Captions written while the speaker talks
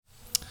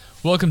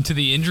Welcome to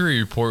the Injury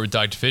Report with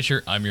Dr.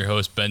 Fisher. I'm your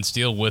host, Ben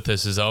Steele. With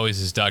us, as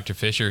always, is Dr.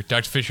 Fisher.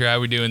 Dr. Fisher, how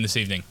are we doing this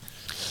evening?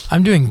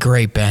 I'm doing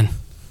great, Ben.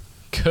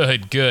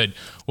 Good.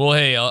 Well,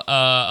 hey,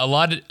 a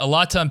lot to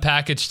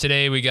unpackage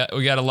today. We got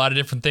a lot of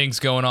different things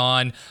going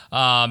on.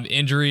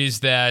 Injuries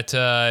that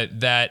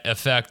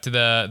affect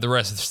the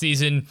rest of the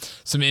season.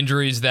 Some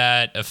injuries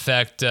that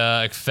affect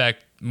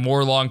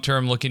more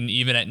long-term, looking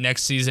even at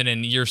next season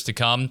and years to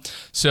come.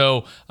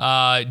 So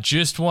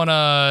just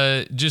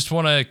wanna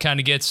kind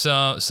of get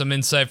some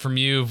insight from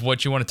you of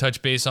what you want to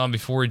touch base on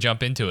before we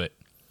jump into it.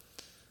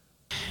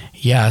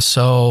 Yeah,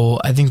 so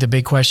I think the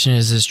big question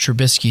is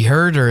Trubisky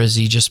hurt or is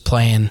he just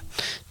playing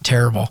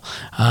terrible?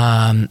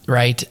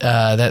 Right?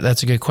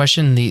 That's a good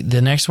question.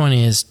 The next one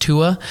is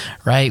Tua,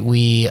 right?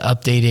 We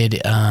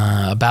updated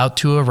about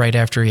Tua right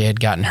after he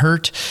had gotten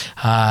hurt,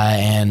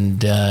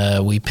 and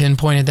we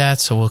pinpointed that,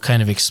 so we'll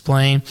kind of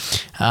explain.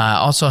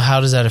 Also,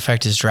 how does that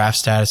affect his draft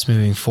status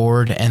moving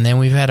forward? And then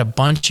we've had a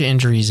bunch of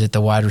injuries at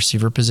the wide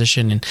receiver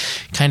position and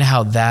kind of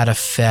how that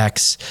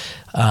affects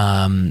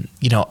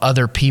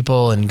other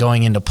people and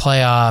going into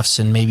playoffs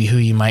and maybe who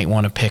you might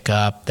want to pick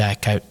up,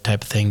 that type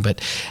of thing.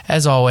 But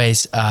as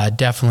always,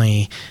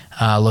 definitely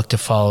look to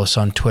follow us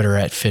on Twitter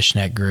at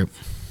Fishnet Group.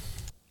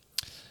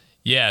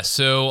 Yeah,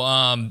 so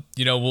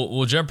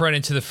we'll jump right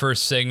into the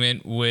first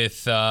segment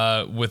with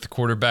the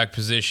quarterback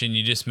position.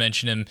 You just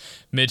mentioned him,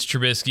 Mitch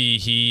Trubisky.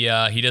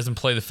 He doesn't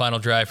play the final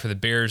drive for the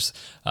Bears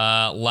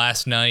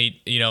last night.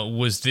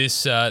 Was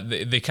this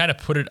they kind of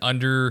put it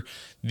under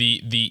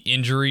the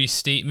injury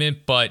statement,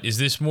 but is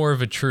this more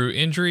of a true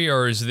injury,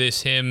 or is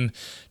this him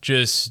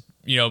just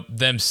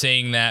them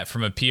saying that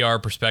from a PR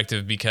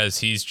perspective because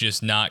he's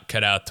just not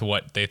cut out to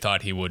what they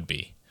thought he would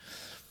be?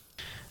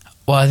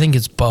 Well, I think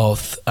it's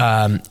both.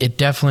 It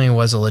definitely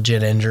was a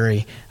legit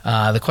injury.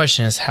 The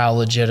question is, how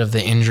legit of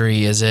the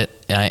injury is it?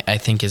 I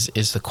think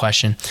is the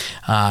question.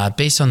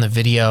 Based on the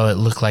video, it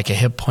looked like a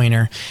hip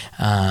pointer.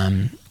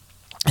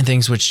 And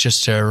things, which,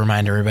 just to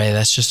remind everybody,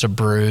 that's just a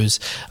bruise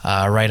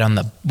right on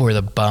where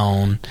the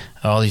bone,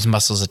 all these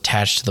muscles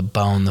attached to the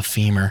bone, the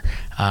femur,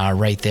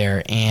 right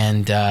there,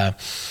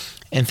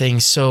 and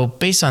things. So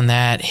based on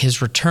that,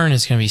 his return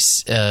is going to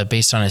be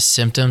based on his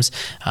symptoms.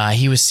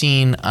 He was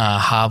seen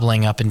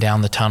hobbling up and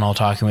down the tunnel,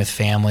 talking with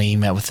family. He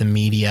met with the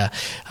media,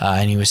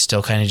 and he was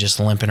still kind of just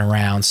limping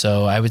around.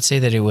 So I would say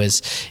that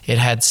it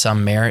had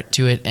some merit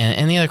to it.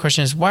 And the other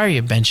question is, why are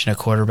you benching a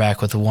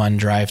quarterback with one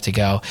drive to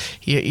go?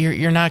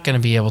 You're not going to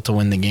be able to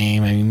win the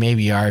game. I mean,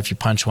 maybe you are if you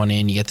punch one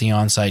in, you get the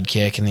onside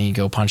kick, and then you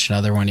go punch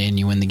another one in,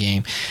 you win the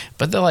game.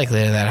 But the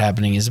likelihood of that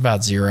happening is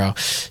about zero.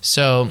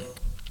 So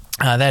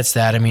that's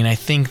that. I mean, I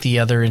think the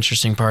other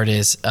interesting part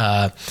is,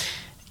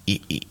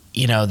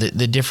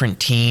 the different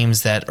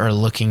teams that are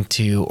looking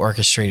to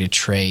orchestrate a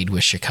trade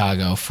with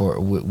Chicago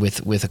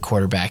with a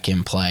quarterback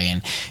in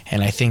play,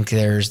 and I think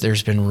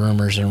there's been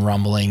rumors and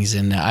rumblings,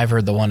 and I've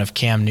heard the one of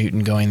Cam Newton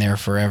going there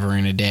forever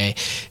and a day.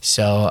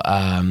 So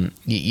and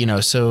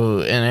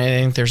I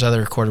think there's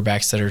other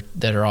quarterbacks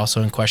that are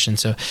also in question.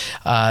 So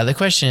the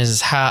question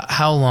is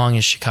how long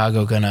is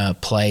Chicago going to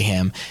play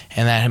him,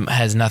 and that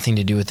has nothing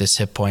to do with this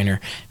hip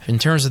pointer. In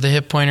terms of the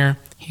hip pointer,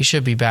 he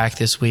should be back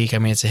this week. I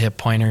mean, it's a hip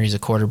pointer. He's a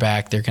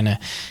quarterback. They're going to,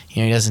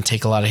 he doesn't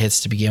take a lot of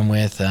hits to begin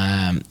with.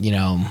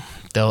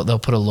 They'll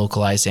put a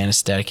localized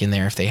anesthetic in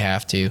there if they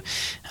have to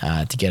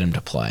get him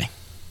to play.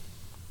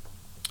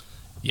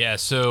 Yeah,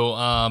 so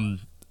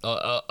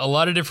a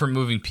lot of different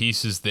moving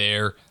pieces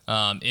there.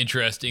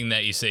 Interesting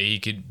that you say he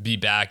could be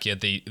back,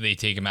 yet they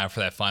take him out for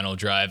that final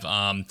drive.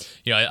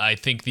 I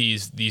think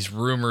these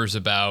rumors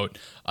about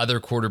other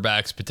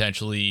quarterbacks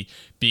potentially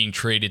being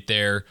traded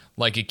there,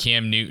 like a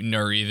Cam Newton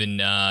or even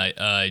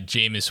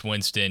Jameis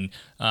Winston,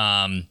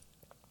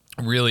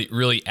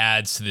 really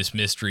adds to this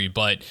mystery.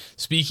 But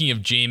speaking of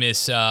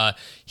Jameis,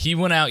 he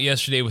went out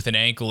yesterday with an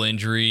ankle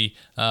injury.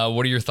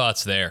 What are your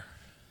thoughts there?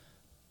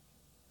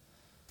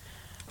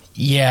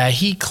 Yeah,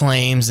 he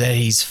claims that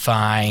he's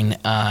fine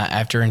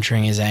after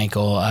injuring his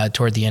ankle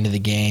toward the end of the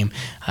game.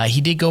 He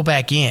did go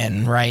back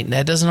in, right?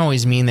 That doesn't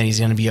always mean that he's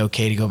going to be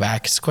okay to go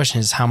back. The question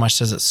is, how much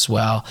does it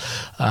swell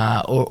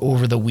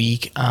over the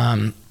week?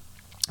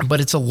 But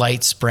it's a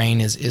light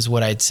sprain is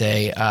what I'd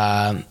say.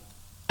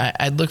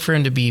 I'd look for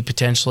him to be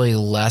potentially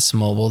less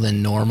mobile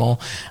than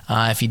normal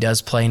if he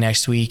does play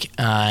next week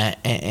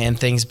and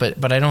things.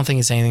 But I don't think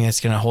it's anything that's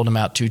going to hold him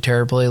out too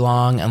terribly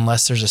long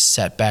unless there's a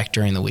setback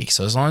during the week.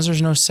 So as long as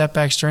there's no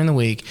setbacks during the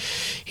week,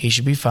 he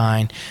should be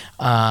fine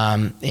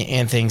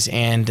and things.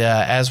 And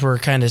as we're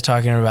kind of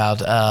talking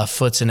about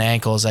foots and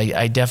ankles,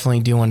 I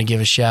definitely do want to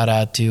give a shout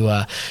out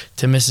to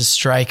Mrs.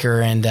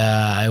 Stryker, and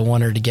I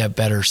want her to get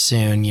better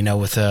soon,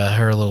 with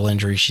her little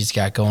injury she's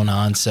got going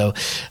on. So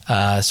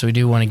we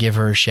do want to give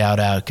her a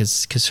shout out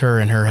because her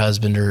and her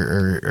husband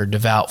are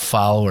devout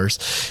followers.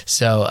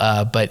 So,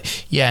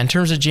 but yeah, in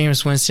terms of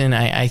Jameis Winston,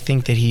 I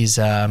think that he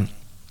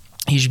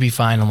should be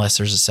fine unless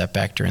there's a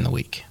setback during the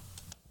week.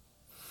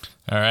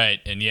 All right,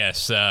 and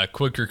yes,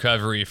 quick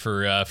recovery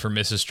for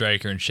Mrs.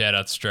 Stryker, and shout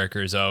out to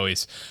Stryker as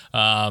always.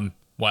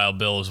 Wild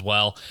Bill as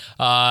well.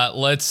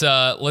 Let's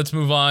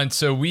move on.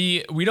 So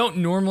we don't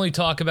normally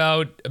talk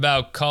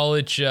about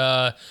college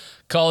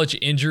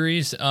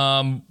injuries.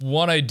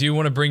 One I do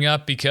want to bring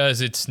up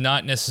because it's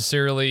not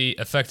necessarily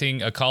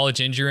affecting a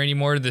college injury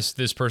anymore.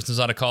 This person's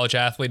not a college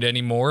athlete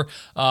anymore.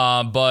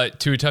 But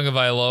Tua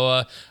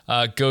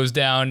Tagovailoa goes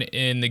down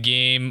in the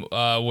game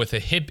with a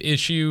hip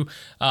issue,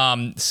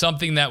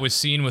 something that was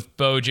seen with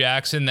Bo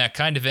Jackson that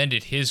kind of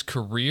ended his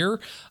career.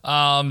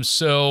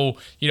 So,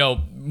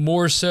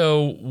 more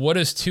so, what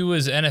does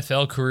Tua's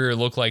NFL career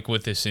look like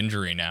with this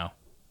injury now?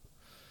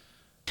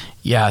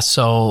 Yeah,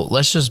 so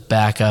let's just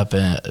back up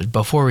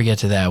before we get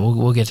to that.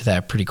 We'll get to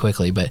that pretty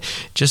quickly, but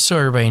just so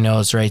everybody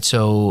knows, right?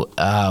 So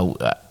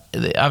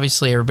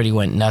obviously everybody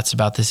went nuts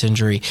about this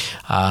injury.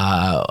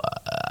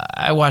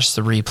 I watched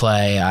the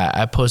replay.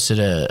 I posted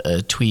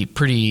a tweet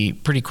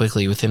pretty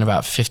quickly within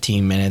about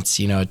 15 minutes.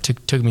 It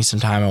took me some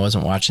time. I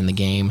wasn't watching the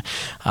game,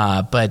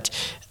 but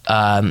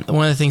one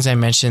of the things I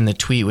mentioned in the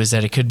tweet was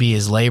that it could be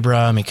his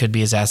labrum, it could be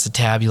his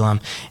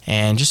acetabulum,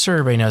 and just so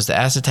everybody knows, the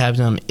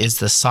acetabulum is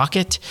the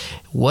socket.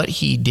 What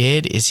he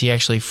did is he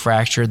actually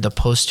fractured the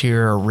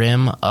posterior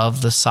rim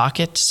of the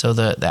socket, so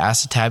the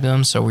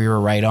acetabulum, so we were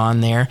right on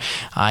there.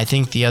 I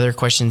think the other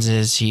questions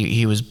is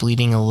he was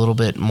bleeding a little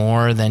bit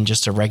more than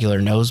just a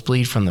regular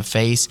nosebleed from the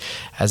face.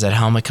 As that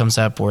helmet comes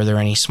up, were there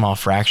any small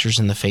fractures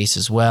in the face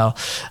as well?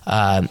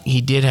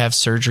 He did have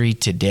surgery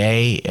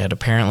today. It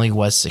apparently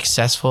was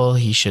successful.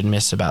 He should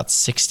miss about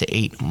 6 to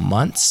 8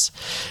 months,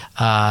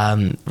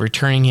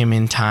 returning him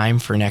in time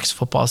for next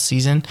football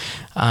season.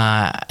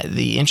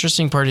 The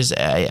interesting part is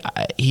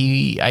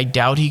I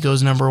doubt he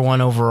goes number 1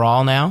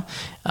 overall now,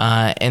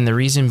 and the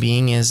reason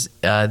being is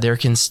there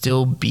can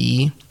still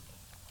be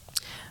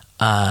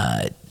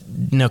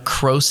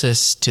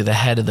necrosis to the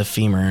head of the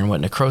femur, and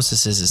what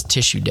necrosis is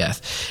tissue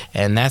death,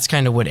 and that's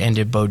kind of what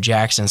ended Bo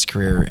Jackson's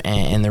career.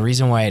 And the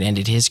reason why it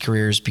ended his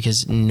career is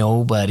because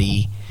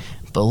nobody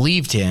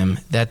believed him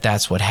that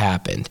that's what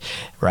happened,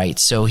 right?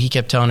 So he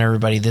kept telling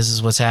everybody, this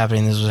is what's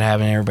happening, this is what's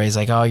happening. Everybody's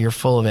like, oh, you're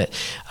full of it.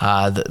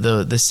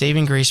 The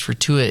saving grace for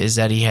Tua is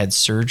that he had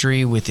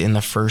surgery within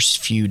the first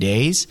few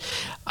days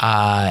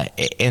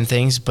and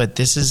things, but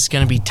this is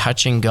going to be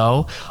touch and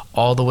go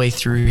all the way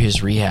through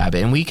his rehab.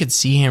 And we could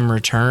see him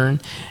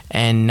return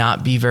and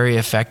not be very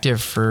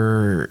effective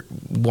for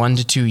 1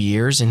 to 2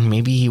 years, and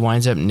maybe he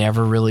winds up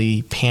never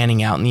really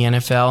panning out in the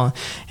NFL,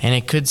 and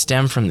it could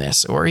stem from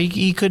this. Or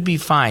he could be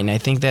fine. I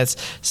think that's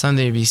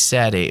something to be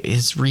said.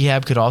 His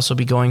rehab could also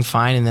be going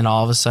fine, and then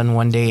all of a sudden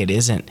one day it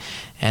isn't.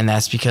 And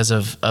that's because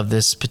of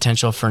this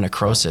potential for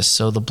necrosis.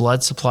 So the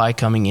blood supply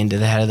coming into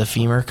the head of the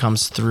femur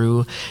comes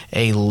through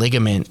a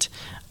ligament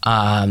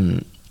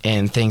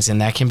and things,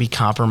 and that can be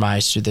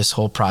compromised through this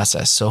whole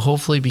process. So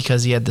hopefully,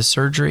 because he had the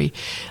surgery,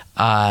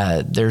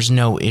 there's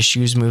no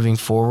issues moving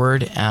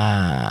forward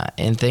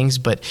and things,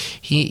 but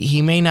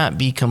he may not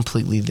be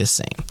completely the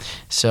same.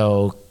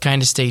 So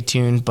kind of stay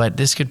tuned, but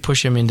this could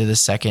push him into the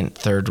second,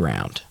 third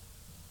round,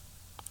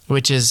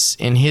 which is,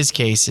 in his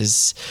case,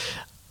 is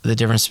the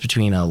difference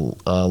between a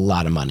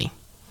lot of money.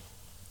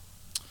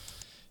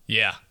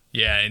 Yeah,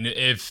 and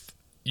if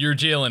you're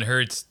Jalen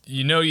Hurts,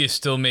 you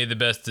still made the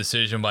best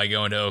decision by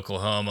going to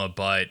Oklahoma,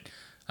 but,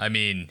 I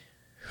mean,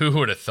 who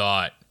would have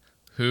thought?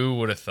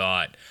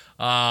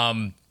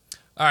 All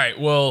right,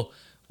 well,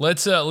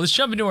 let's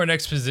jump into our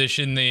next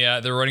position,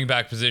 the running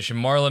back position.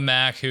 Marlon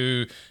Mack,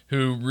 who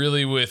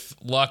really, with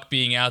luck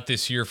being out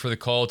this year for the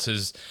Colts,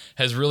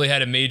 has really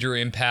had a major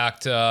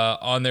impact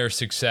on their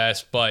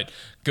success, but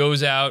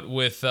goes out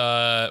with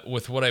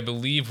what I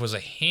believe was a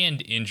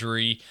hand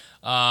injury.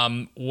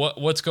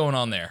 What's going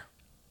on there?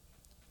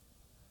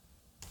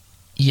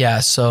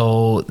 Yeah,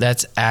 so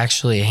that's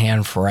actually a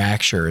hand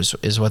fracture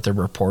is what they're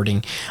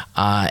reporting.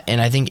 And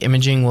I think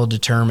imaging will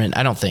determine,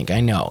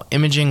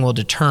 imaging will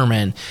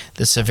determine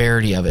the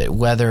severity of it,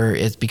 whether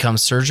it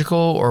becomes surgical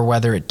or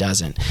whether it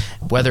doesn't.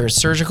 Whether it's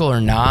surgical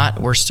or not,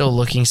 we're still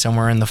looking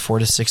somewhere in the 4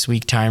 to 6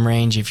 week time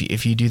range.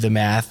 If you do the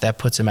math, that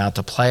puts him out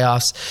to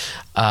playoffs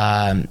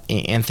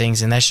and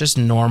things, and that's just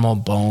normal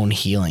bone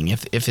healing.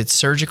 If it's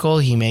surgical,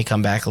 he may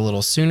come back a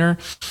little sooner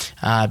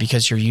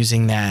because you're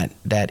using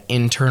that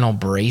internal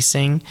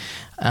bracing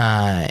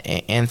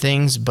and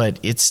things, but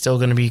it's still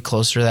going to be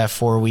closer to that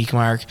 4 week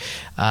mark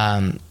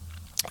and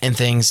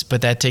things,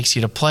 but that takes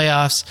you to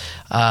playoffs.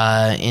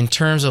 In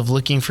terms of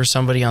looking for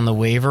somebody on the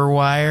waiver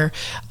wire,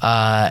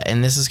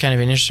 and this is kind of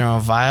an interesting one,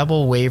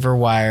 viable waiver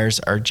wires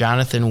are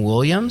Jonathan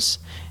Williams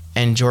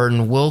and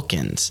Jordan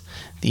Wilkins.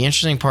 The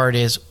interesting part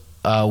is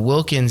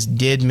Wilkins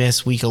did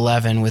miss week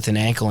 11 with an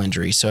ankle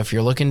injury. So if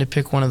you're looking to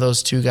pick one of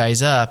those two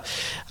guys up,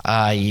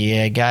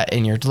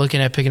 and you're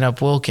looking at picking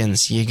up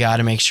Wilkins, you got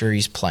to make sure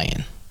he's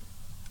playing.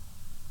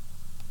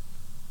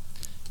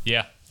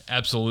 Yeah,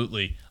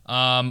 absolutely.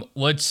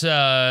 Let's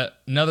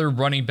another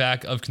running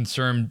back of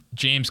concern,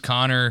 James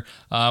Conner.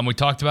 We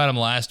talked about him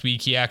last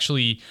week. He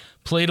actually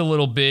played a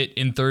little bit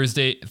in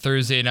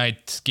Thursday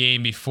night's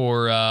game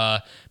before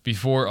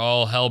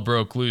all hell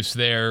broke loose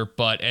there,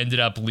 but ended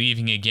up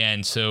leaving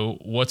again. So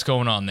what's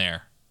going on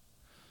there?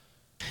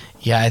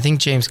 Yeah, I think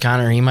James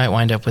Conner, he might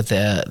wind up with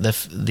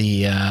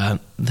the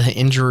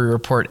injury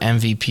report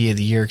MVP of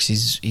the year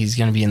because he's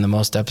going to be in the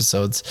most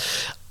episodes.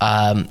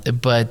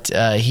 But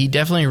he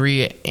definitely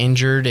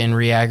re-injured and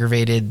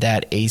re-aggravated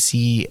that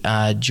AC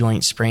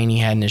joint sprain he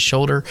had in his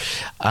shoulder.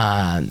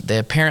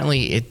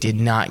 Apparently it did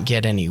not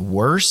get any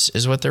worse,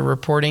 is what they're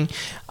reporting.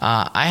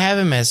 I have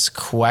him as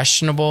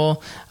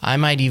questionable. I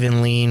might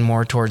even lean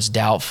more towards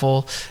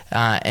doubtful.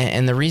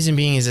 And the reason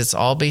being is it's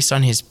all based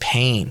on his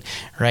pain,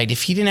 right?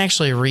 If he didn't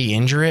actually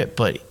re-injure it,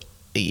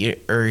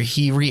 or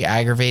he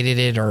re-aggravated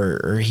it,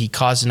 or he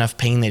caused enough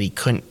pain that he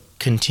couldn't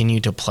continue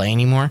to play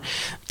anymore,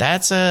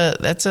 that's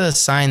a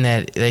sign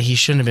that he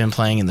shouldn't have been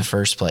playing in the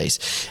first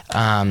place.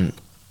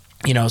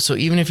 So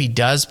even if he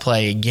does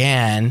play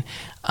again,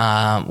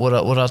 what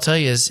I'll tell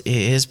you is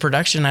his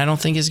production I don't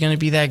think is going to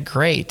be that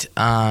great.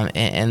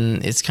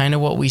 And it's kind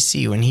of what we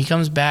see when he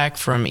comes back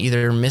from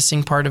either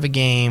missing part of a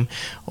game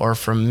or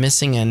from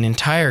missing an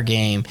entire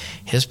game.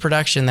 His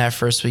production that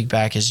first week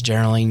back is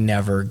generally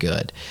never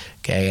good.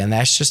 Okay, and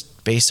that's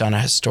just based on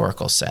a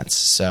historical sense.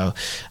 So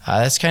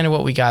that's kind of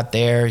what we got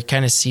there.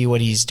 Kind of see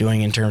what he's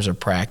doing in terms of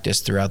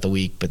practice throughout the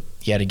week, but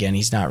yet again,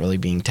 he's not really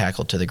being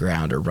tackled to the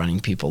ground or running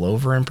people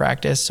over in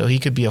practice. So he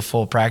could be a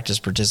full practice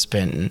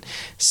participant and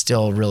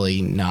still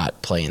really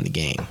not play in the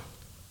game.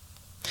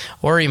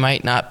 Or he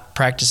might not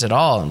practice at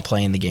all and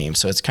play in the game.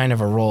 So it's kind of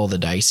a roll of the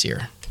dice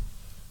here.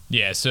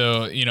 Yeah,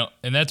 so,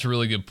 and that's a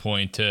really good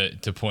point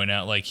to point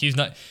out. Like, he's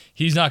not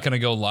going to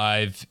go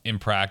live in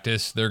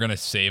practice. They're going to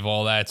save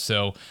all that.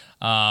 So,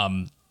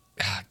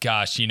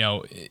 gosh,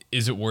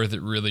 is it worth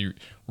it really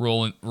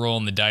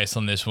rolling the dice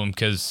on this one?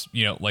 Because,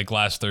 like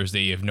last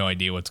Thursday, you have no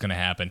idea what's going to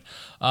happen.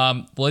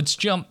 Let's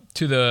jump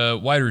to the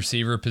wide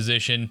receiver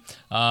position.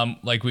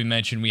 Like we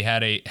mentioned, we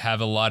have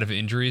a lot of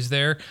injuries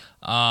there.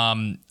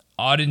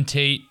 Auden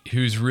Tate,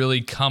 who's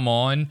really come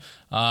on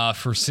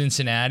for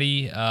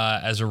Cincinnati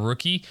as a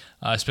rookie,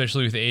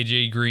 especially with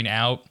A.J. Green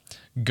out,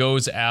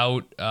 goes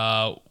out.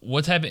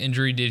 What type of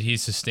injury did he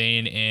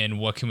sustain, and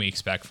what can we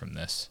expect from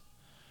this?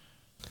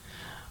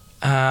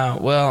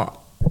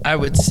 Well, I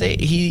would say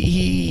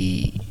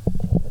he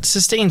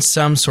sustained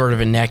some sort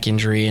of a neck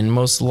injury, and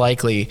most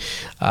likely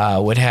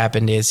what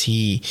happened is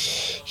he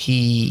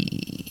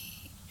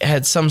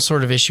had some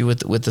sort of issue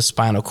with the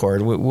spinal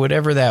cord,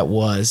 whatever that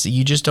was.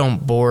 You just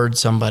don't board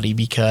somebody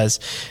because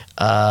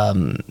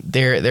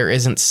there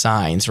isn't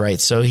signs,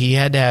 right? So he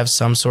had to have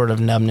some sort of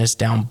numbness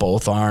down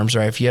both arms,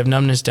 right? If you have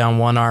numbness down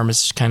one arm,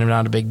 it's kind of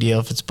not a big deal.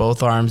 If it's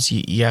both arms,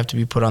 you have to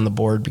be put on the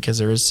board because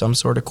there is some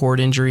sort of cord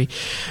injury,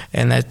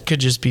 and that could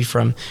just be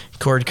from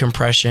cord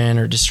compression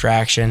or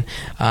distraction.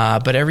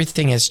 But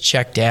everything is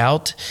checked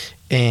out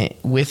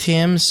with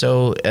him,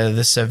 so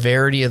the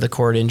severity of the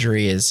cord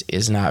injury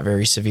is not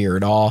very severe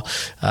at all.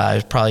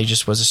 It probably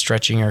just was a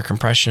stretching or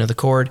compression of the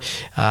cord.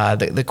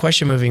 The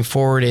question moving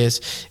forward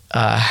is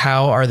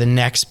how are the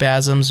neck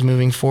spasms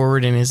moving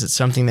forward, and is it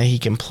something that he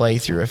can play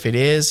through? If it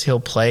is,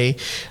 he'll play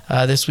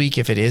this week.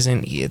 If it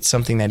isn't, it's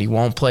something that he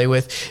won't play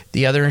with.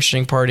 The other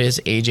interesting part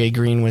is A.J.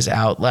 Green was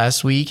out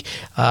last week.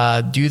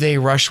 Do they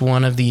rush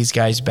one of these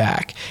guys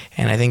back?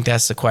 And I think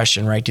that's the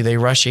question, right? Do they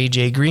rush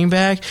A.J. Green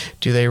back?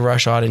 Do they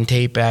rush Auden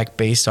Tate back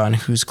based on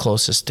who's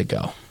closest to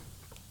go?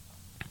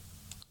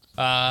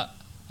 All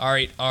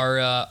right,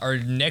 our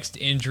next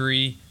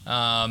injury,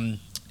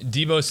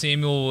 Deebo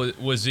Samuel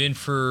was in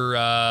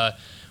for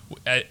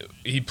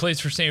he plays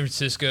for San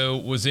Francisco,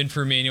 was in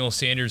for Emmanuel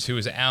Sanders, who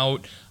was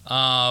out,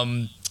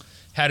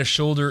 had a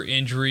shoulder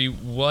injury.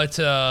 What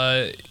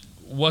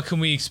can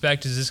we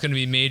expect? Is this going to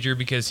be major?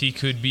 Because he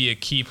could be a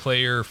key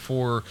player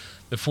for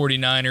the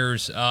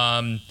 49ers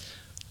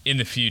in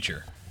the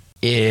future.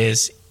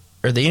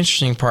 The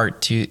interesting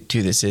part to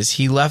this is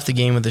he left the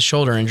game with a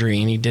shoulder injury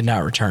and he did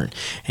not return.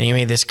 And he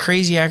made this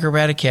crazy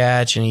acrobatic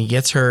catch and he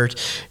gets hurt.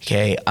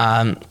 Okay.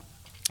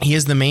 He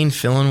is the main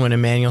fill-in when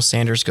Emmanuel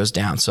Sanders goes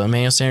down. So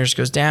Emmanuel Sanders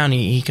goes down,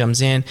 he comes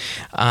in,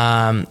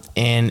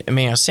 and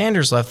Emmanuel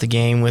Sanders left the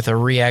game with a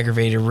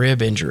re-aggravated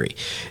rib injury,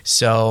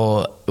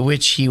 so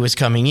which he was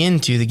coming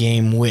into the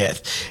game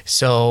with.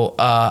 So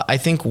I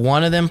think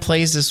one of them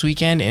plays this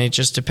weekend, and it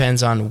just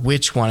depends on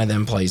which one of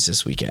them plays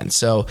this weekend.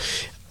 So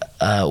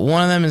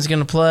one of them is going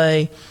to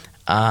play.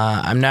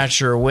 I'm not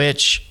sure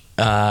which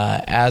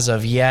as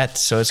of yet,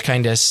 so it's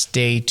kind of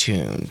stay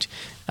tuned.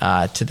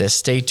 To this.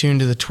 Stay tuned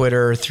to the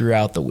Twitter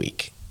throughout the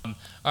week. All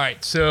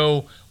right,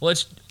 so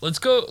let's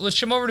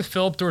jump over to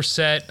Philip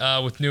Dorsett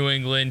with New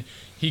England.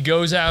 He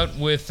goes out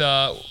with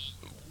a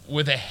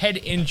head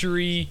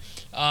injury.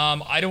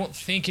 I don't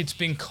think it's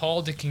been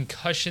called a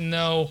concussion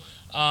though,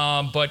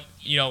 but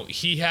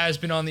he has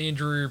been on the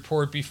injury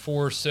report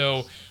before.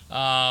 So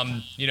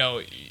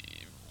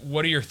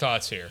what are your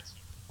thoughts here?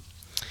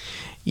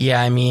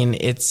 Yeah, I mean,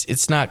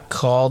 it's not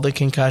called a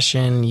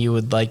concussion. You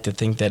would like to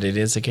think that it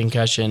is a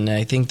concussion. And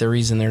I think the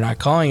reason they're not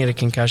calling it a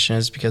concussion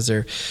is because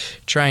they're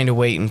trying to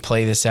wait and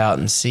play this out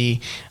and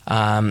see.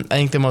 I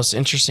think the most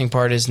interesting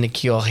part is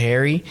N'Keal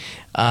Harry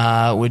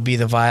would be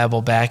the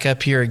viable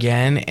backup here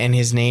again, and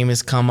his name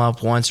has come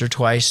up once or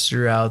twice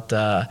throughout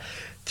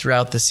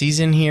throughout the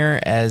season here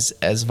as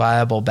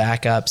viable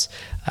backups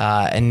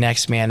and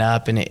next man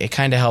up, and it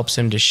kind of helps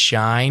him to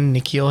shine,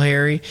 N'Keal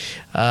Harry,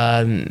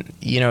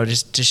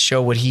 just to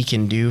show what he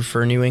can do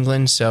for New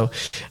England. So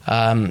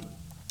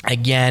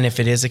again, if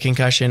it is a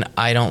concussion,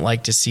 I don't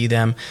like to see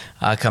them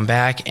come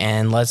back.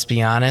 And let's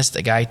be honest,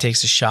 a guy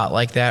takes a shot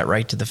like that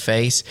right to the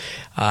face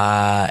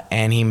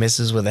and he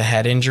misses with a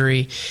head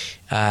injury.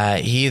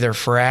 He either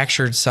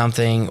fractured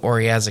something or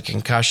he has a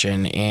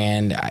concussion.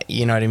 And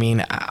you know what I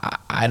mean?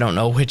 I don't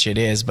know which it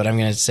is, but I'm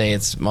going to say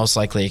it's most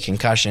likely a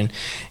concussion.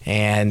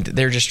 And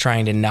they're just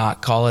trying to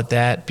not call it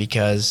that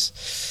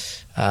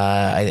because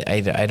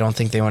I don't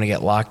think they want to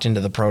get locked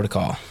into the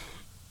protocol.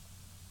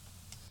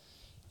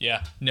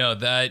 Yeah, no,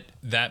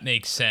 that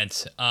makes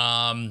sense.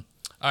 All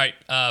right,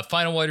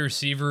 final wide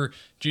receiver,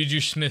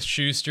 Juju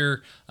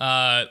Smith-Schuster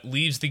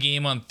leaves the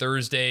game on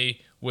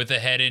Thursday with a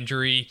head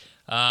injury.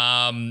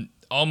 I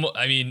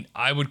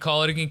would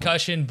call it a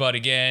concussion, but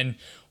again,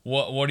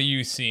 what are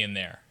you seeing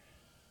there?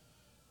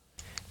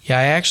 Yeah,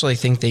 I actually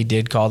think they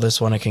did call this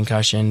one a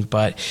concussion,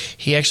 but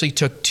he actually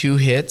took 2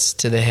 hits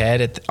to the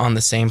head on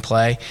the same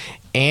play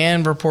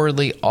and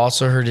reportedly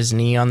also hurt his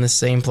knee on the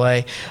same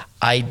play.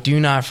 I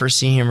do not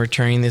foresee him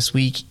returning this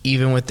week,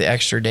 even with the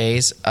extra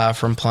days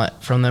from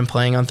them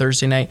playing on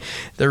Thursday night.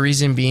 The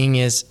reason being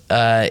is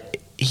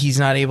he's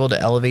not able to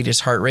elevate his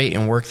heart rate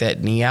and work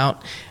that knee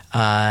out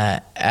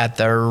at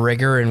the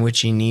rigor in which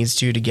he needs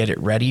to get it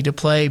ready to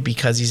play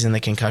because he's in the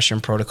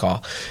concussion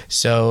protocol.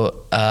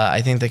 So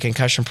I think the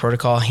concussion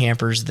protocol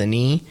hampers the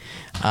knee,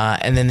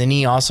 and then the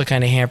knee also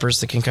kind of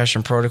hampers the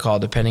concussion protocol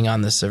depending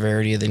on the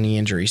severity of the knee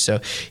injury. So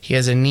he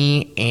has a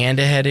knee and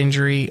a head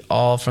injury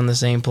all from the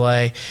same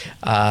play.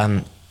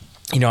 I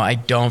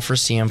don't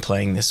foresee him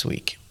playing this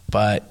week,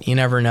 but you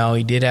never know.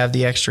 He did have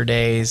the extra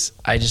days.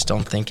 I just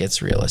don't think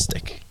it's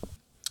realistic.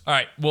 All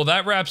right, well,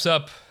 that wraps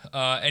up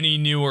any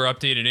new or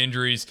updated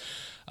injuries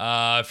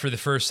for the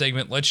first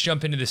segment. Let's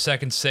jump into the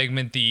second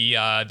segment, the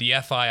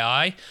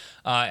FII.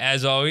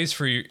 As always,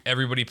 for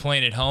everybody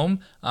playing at home,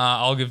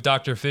 I'll give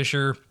Dr.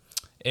 Fisher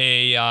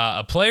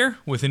a player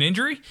with an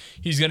injury.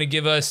 He's going to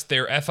give us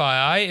their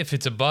FII. If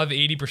it's above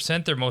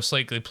 80%, they're most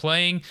likely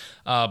playing.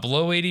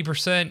 Below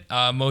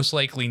 80%, most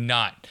likely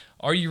not.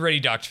 Are you ready,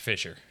 Dr.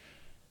 Fisher?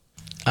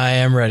 I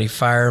am ready.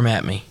 Fire him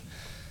at me.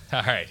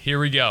 All right, here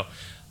we go.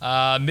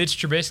 Mitch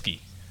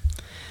Trubisky.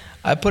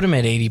 I put him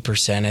at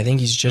 80%. I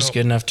think he's just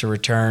good enough to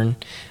return.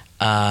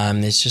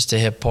 It's just a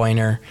hip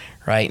pointer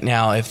right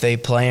now. If they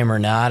play him or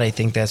not, I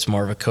think that's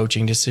more of a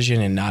coaching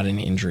decision and not an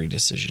injury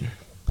decision.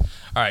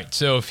 All right,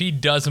 so if he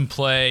doesn't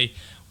play,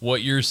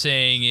 what you're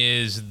saying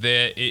is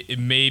that it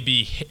may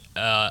be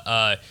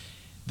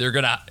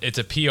it's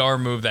a PR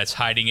move that's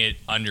hiding it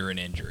under an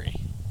injury.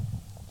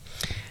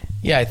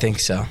 Yeah, I think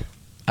so.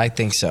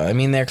 I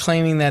mean, they're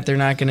claiming that they're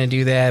not going to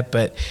do that,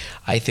 but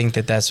I think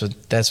that's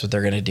what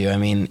they're going to do. I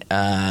mean,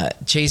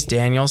 Chase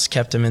Daniels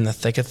kept him in the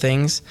thick of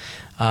things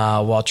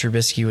while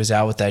Trubisky was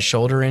out with that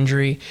shoulder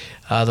injury,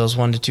 those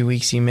 1 to 2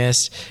 weeks he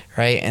missed,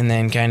 right? And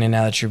then kind of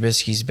now that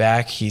Trubisky's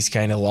back, he's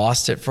kind of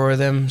lost it for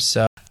them.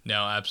 So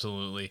no,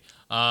 absolutely.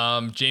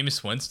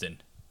 Jameis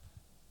Winston.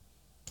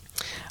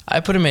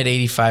 I put him at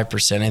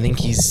 85%. I think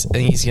he's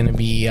going to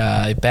be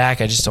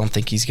back. I just don't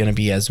think he's going to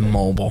be as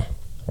mobile.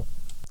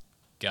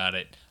 Got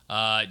it.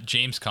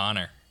 James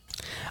Conner.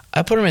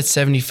 I put him at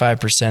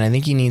 75%. I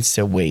think he needs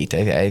to wait.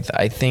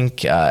 I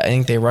think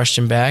they rushed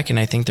him back, and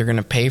I think they're going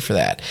to pay for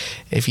that.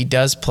 If he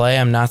does play,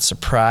 I'm not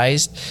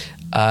surprised.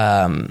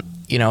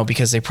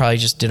 Because they probably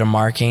just did a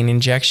Marcaine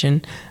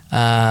injection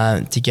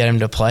to get him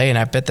to play, and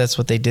I bet that's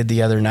what they did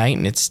the other night,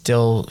 and it's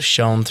still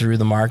shown through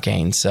the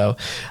Marcaine. So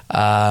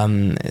I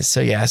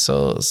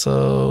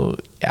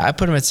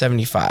put him at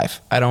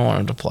 75. I don't want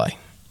him to play.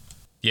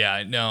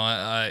 Yeah,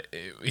 no,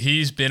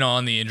 he's been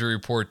on the injury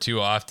report too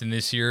often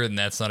this year, and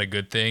that's not a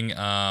good thing.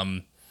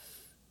 I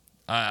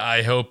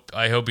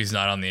hope he's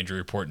not on the injury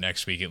report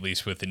next week, at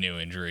least with the new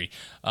injury.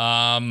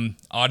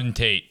 Auden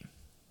Tate.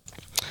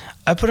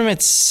 I put him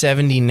at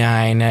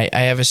 79. I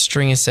have a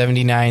string of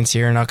 79s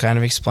here, and I'll kind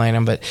of explain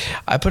them, but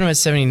I put him at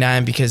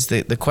 79 because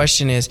the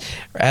question is,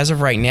 as of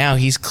right now,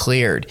 he's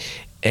cleared.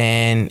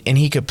 And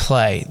he could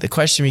play. The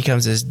question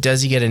becomes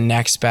does he get a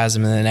neck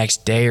spasm in the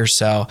next day or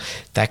so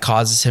that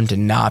causes him to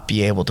not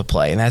be able to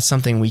play? And that's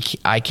something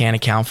I can't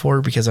account for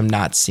because I'm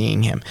not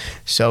seeing him.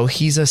 So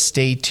he's a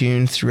stay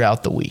tuned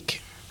throughout the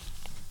week.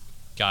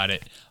 Got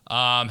it.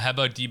 How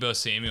about Deebo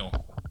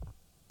Samuel?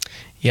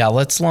 Yeah,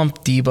 let's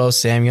lump Deebo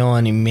Samuel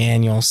and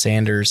Emmanuel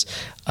Sanders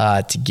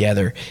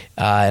together.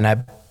 And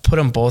I put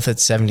them both at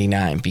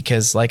 79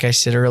 because, like I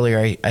said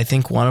earlier, I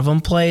think one of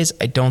them plays.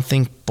 I don't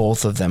think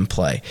both of them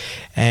play.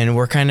 And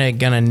we're kind of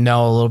going to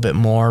know a little bit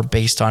more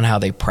based on how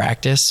they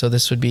practice. So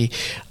this would be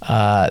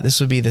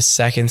the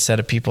second set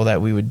of people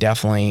that we would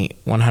definitely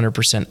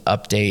 100%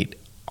 update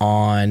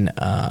on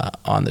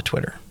the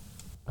Twitter.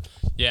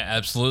 Yeah,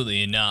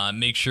 absolutely. And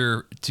make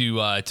sure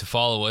to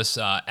follow us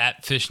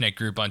at Fishnet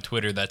Group on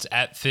Twitter. That's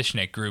at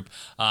Fishnet Group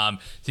to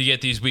get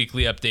these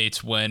weekly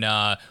updates when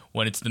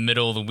it's the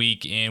middle of the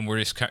week and we're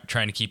just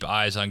trying to keep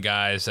eyes on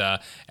guys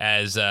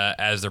as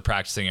they're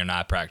practicing or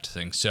not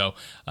practicing. So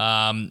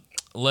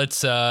let's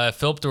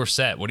Phillip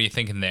Dorsett. What are you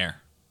thinking there?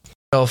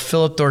 So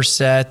Phillip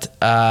Dorsett,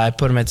 I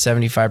put him at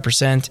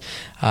 75%.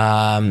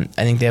 I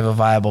think they have a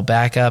viable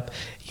backup.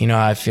 You know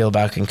how I feel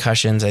about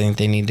concussions. I think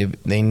they need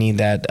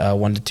that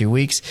 1 to 2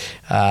 weeks,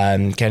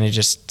 kind of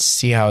just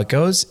see how it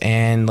goes,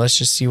 and let's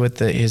just see what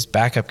his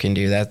backup can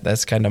do.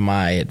 That's kind of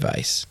my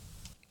advice.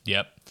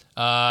 Yep.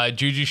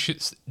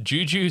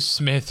 Juju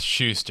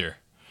Smith-Schuster.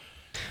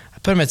 I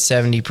put him at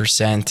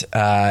 70%.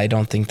 I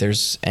don't think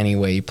there's any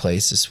way he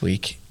plays this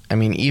week. I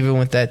mean, even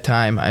with that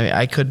time,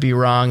 I could be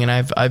wrong, and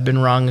I've been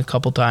wrong a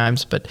couple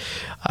times, but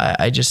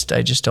I just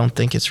don't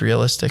think it's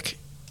realistic.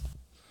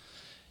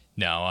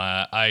 No,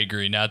 I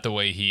agree. Not the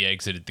way he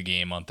exited the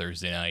game on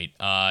Thursday night.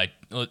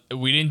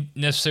 We didn't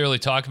necessarily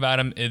talk about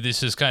him.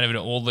 This is kind of an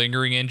old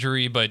lingering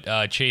injury,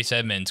 but Chase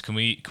Edmonds, can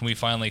we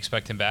finally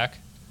expect him back?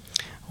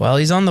 Well,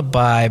 he's on the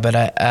bye, but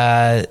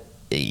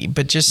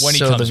just when he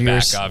so comes the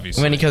viewers, back,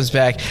 obviously. When he comes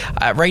back,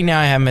 right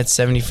now I have him at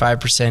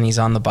 75%. He's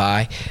on the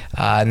bye,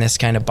 and this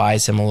kind of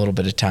buys him a little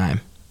bit of time.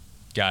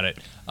 Got it.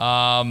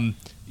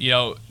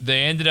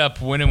 They ended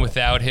up winning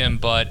without him,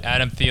 but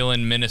Adam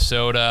Thielen,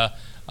 Minnesota.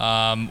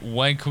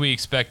 When can we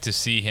expect to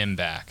see him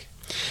back?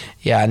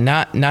 Yeah,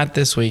 not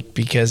this week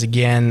because,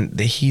 again,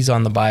 he's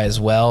on the bye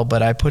as well,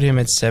 but I put him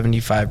at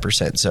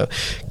 75%. So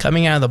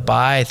coming out of the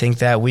bye, I think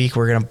that week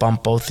we're going to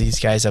bump both these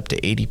guys up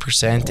to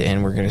 80%,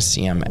 and we're going to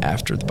see them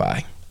after the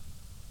bye.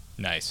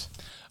 Nice.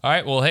 All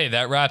right, well, hey,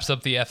 that wraps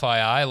up the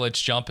FII.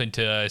 Let's jump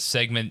into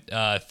segment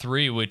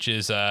 3, which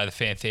is the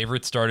fan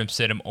favorite, start him,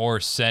 sit him, or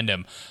send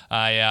him.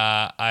 I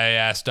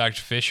asked Dr.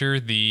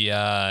 Fisher,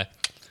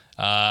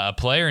 a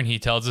player, and he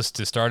tells us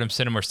to start him,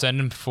 sit him, or send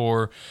him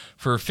for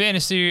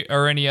fantasy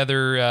or any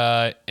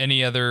other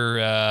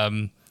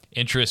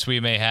interests we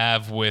may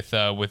have with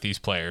these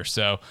players.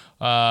 So,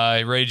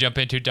 ready to jump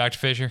into it, Dr.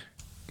 Fisher?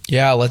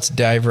 Yeah, let's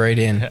dive right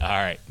in. All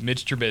right,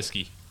 Mitch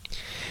Trubisky.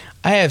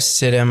 I have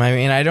sit him. I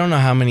mean, I don't know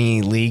how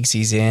many leagues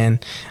he's in,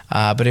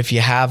 but if you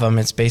have him,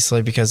 it's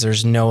basically because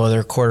there's no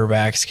other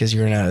quarterbacks because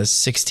you're in a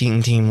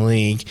 16-team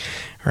league,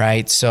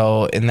 right?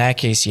 So in that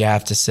case, you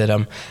have to sit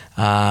him.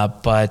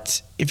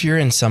 But if you're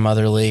in some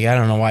other league, I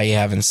don't know why you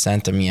haven't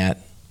sent him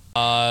yet.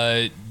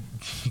 But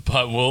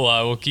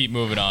we'll keep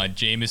moving on.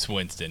 Jameis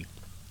Winston.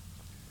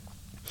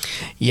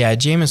 Yeah,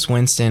 Jameis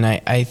Winston.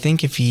 I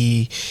think if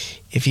he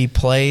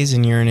plays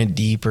and you're in a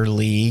deeper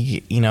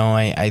league,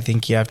 I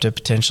think you have to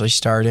potentially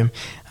start him.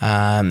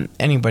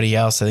 Anybody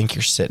else, I think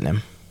you're sitting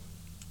him.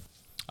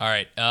 All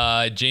right,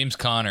 James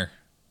Conner.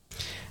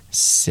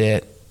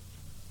 Sit.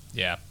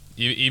 Yeah,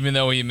 even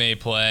though he may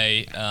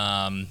play,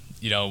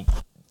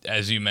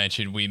 as you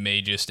mentioned, we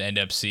may just end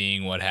up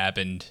seeing what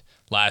happened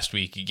last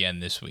week again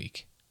this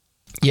week.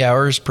 Yeah,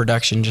 or his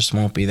production just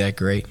won't be that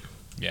great.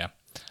 Yeah.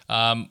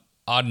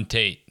 Auden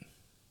Tate.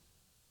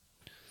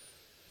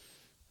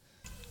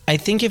 I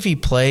think if he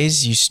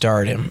plays, you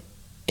start him.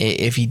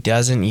 If he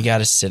doesn't, you got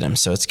to sit him.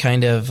 So it's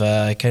kind of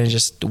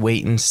just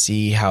wait and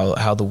see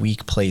how the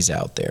week plays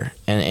out there,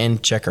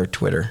 and check our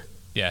Twitter.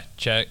 Yeah,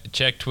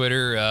 check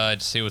Twitter to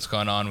see what's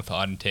going on with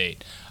Auden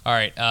Tate. All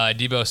right,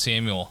 Deebo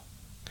Samuel.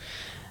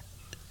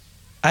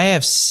 I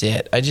have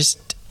sit.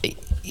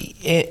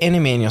 And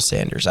Emmanuel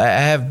Sanders. I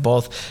have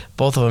both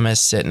of them as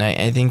sit, and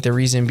I think the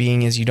reason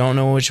being is you don't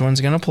know which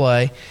one's going to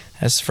play.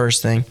 That's the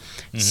first thing.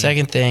 Mm-hmm.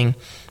 Second thing,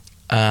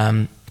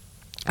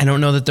 I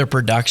don't know that their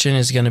production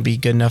is going to be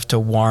good enough to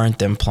warrant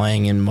them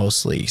playing in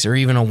most leagues or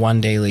even a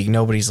one-day league.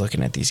 Nobody's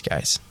looking at these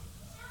guys.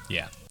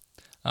 Yeah.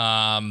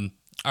 All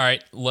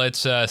right, let's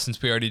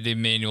since we already did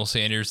Emmanuel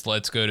Sanders,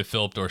 let's go to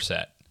Phillip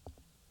Dorsett.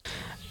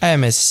 I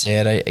am a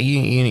sit.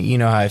 You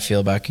know how I feel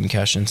about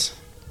concussions.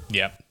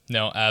 Yeah.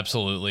 No,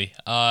 absolutely.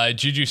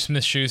 Juju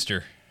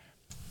Smith-Schuster.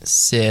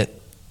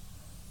 Sit.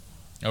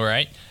 All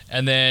right.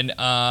 And then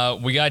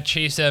we got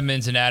Chase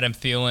Edmonds and Adam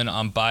Thielen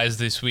on buys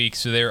this week,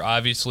 so they're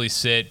obviously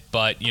sit.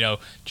 But,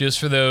 just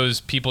for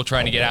those people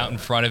trying to get out in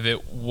front of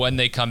it, when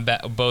they come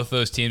back, both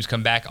those teams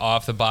come back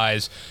off the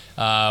buys,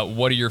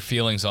 what are your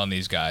feelings on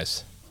these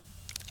guys?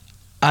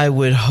 One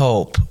would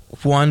hope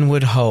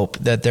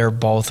that they're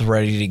both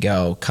ready to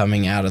go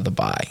coming out of the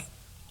bye.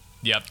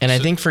 Yep. And I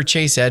think for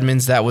Chase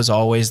Edmonds, that was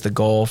always the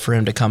goal for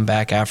him to come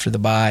back after the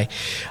bye.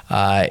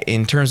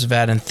 In terms of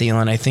Adam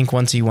Thielen, I think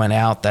once he went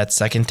out that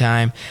second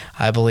time,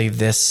 I believe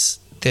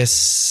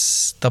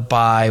the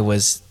bye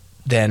was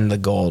then the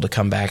goal to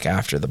come back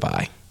after the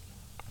bye.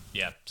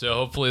 Yeah. So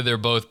hopefully they're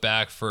both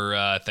back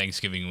for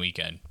Thanksgiving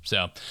weekend. So,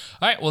 all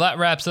right, well, that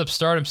wraps up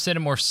Stardom, Sit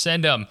 'em or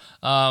Send 'em.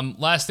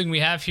 Last thing we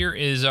have here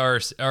is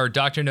our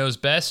Doctor Knows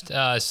Best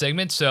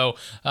segment. So,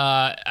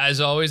 as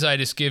always, I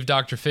just give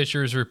Dr.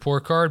 Fisher's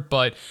report card,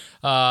 but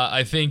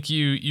I think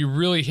you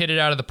really hit it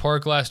out of the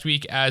park last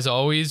week, as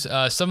always.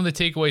 Some of the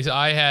takeaways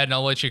I had, and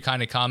I'll let you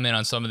kind of comment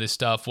on some of this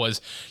stuff,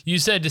 was you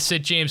said to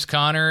sit James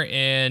Conner,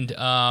 and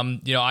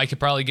I could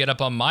probably get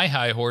up on my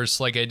high horse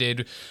like I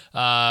did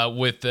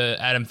with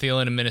Adam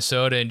Thielen in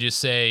Minnesota and just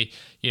say,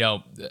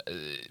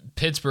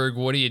 Pittsburgh,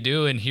 what do you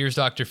do? And here's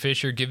Dr.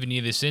 Fisher giving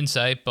you this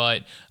insight,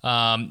 but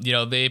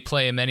they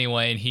play him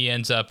anyway, and he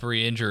ends up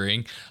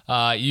re-injuring.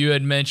 You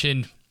had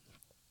mentioned.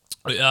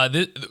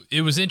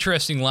 It was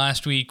interesting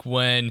last week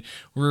when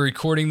we were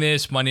recording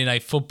this. Monday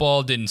Night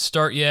Football didn't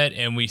start yet,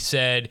 and we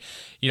said,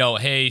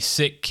 hey,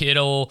 sit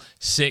Kittle,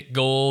 sit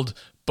Gold.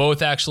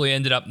 Both actually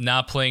ended up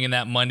not playing in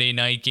that Monday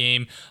night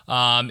game.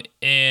 And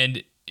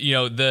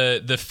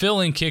the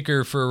fill-in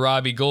kicker for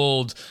Robbie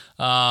Gould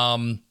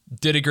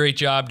did a great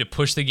job to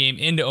push the game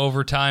into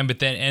overtime, but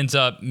then ends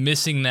up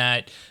missing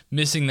that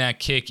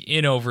kick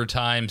in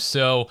overtime.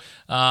 So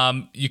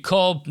you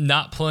call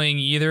not playing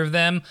either of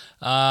them,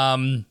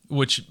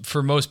 which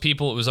for most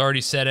people it was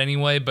already said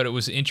anyway. But it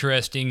was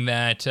interesting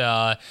that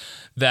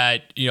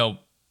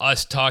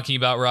us talking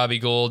about Robbie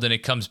Gould, and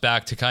it comes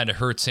back to kind of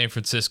hurt San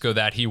Francisco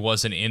that he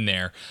wasn't in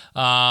there.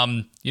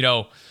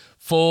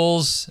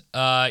 Foles,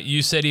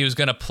 you said he was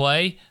going to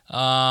play,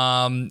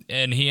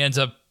 and he ends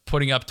up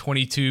putting up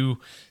 22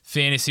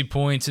 fantasy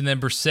points. And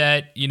then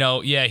Brissett,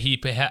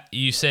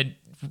 you said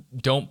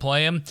don't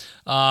play him.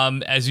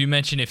 As you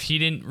mentioned, if he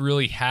didn't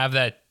really have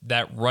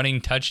that running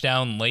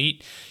touchdown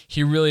late,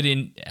 he really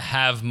didn't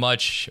have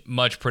much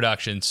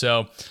production.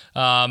 So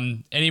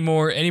any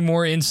more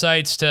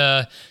insights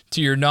to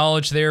your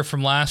knowledge there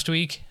from last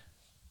week?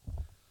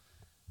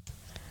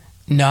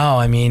 No,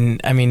 I mean,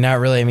 not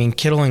really. I mean,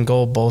 Kittle and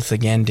Gold both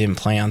again didn't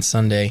play on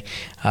Sunday,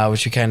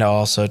 which we kind of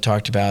also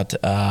talked about.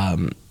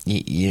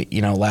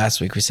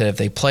 Last week we said if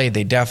they played,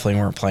 they definitely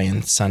weren't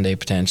playing Sunday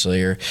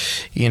potentially, or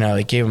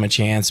it gave them a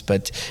chance.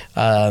 But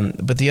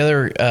the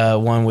other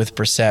one with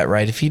Brissett,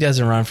 right? If he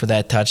doesn't run for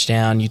that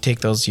touchdown, you take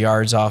those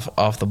yards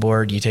off the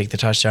board, you take the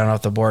touchdown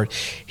off the board.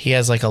 He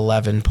has like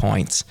 11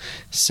 points.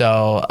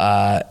 So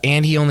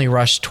and he only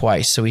rushed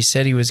twice. So he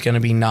said he was going to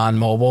be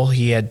non-mobile.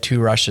 He had 2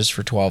 rushes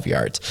for 12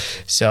 yards.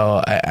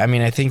 So I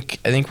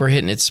think we're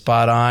hitting it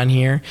spot on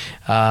here.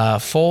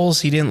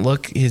 Foles,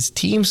 his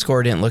team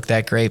score didn't look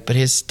that great, but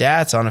his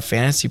stats on a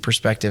fantasy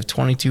perspective,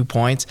 22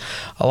 points.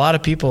 A lot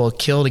of people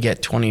kill to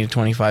get 20 to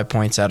 25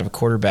 points out of a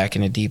quarterback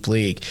in a deep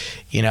league,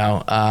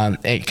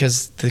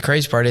 because the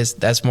crazy part is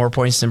that's more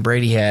points than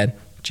Brady had.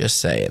 Just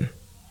saying.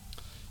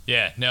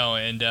 Yeah, no,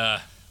 and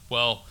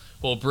well,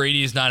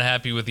 Brady's not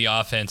happy with the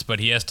offense, but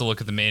he has to look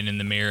at the man in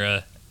the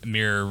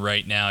mirror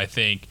right now. I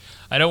think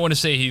I don't want to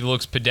say he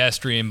looks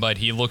pedestrian, but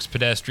he looks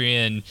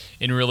pedestrian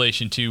in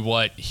relation to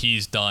what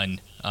he's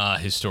done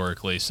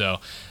historically. So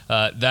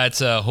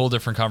that's a whole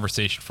different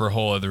conversation for a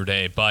whole other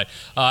day. But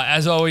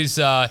as always,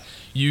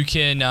 you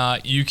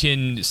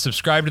can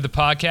subscribe to the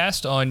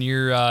podcast on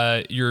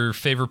your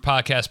favorite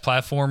podcast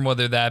platform,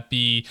 whether that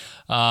be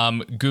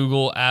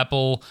Google,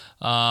 Apple,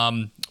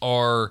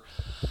 or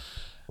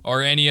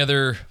any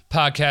other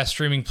podcast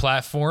streaming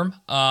platform.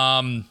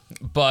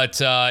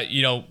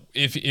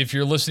 If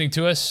you're listening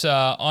to us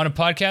on a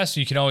podcast,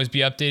 you can always be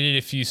updated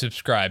if you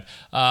subscribe.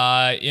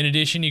 In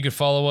addition, you can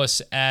follow us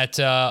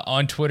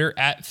on Twitter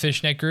at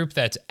Fishnet Group.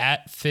 That's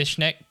at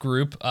Fishnet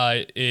Group.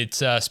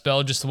 It's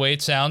spelled just the way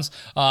it sounds.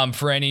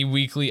 For any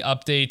weekly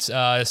updates,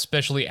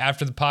 especially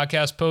after the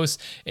podcast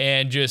posts,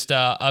 and just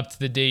up to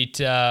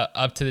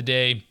the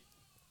day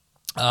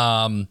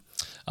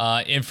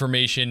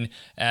information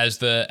as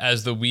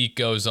the week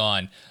goes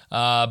on.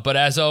 But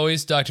as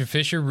always, Dr.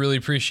 Fisher, really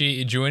appreciate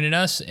you joining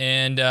us,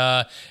 and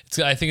I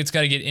think it's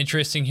got to get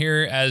interesting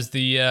here as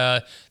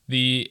the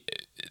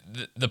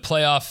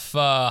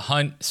playoff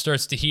hunt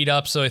starts to heat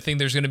up. So I think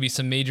there's going to be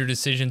some major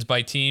decisions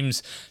by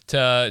teams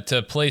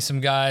to play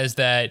some guys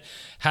that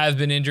have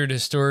been injured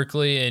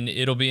historically, and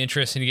it'll be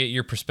interesting to get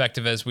your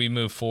perspective as we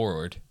move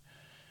forward.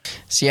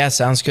 So yeah,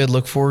 sounds good.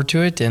 Look forward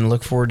to it, and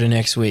look forward to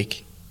next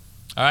week.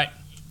 All right.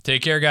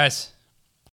 Take care, guys.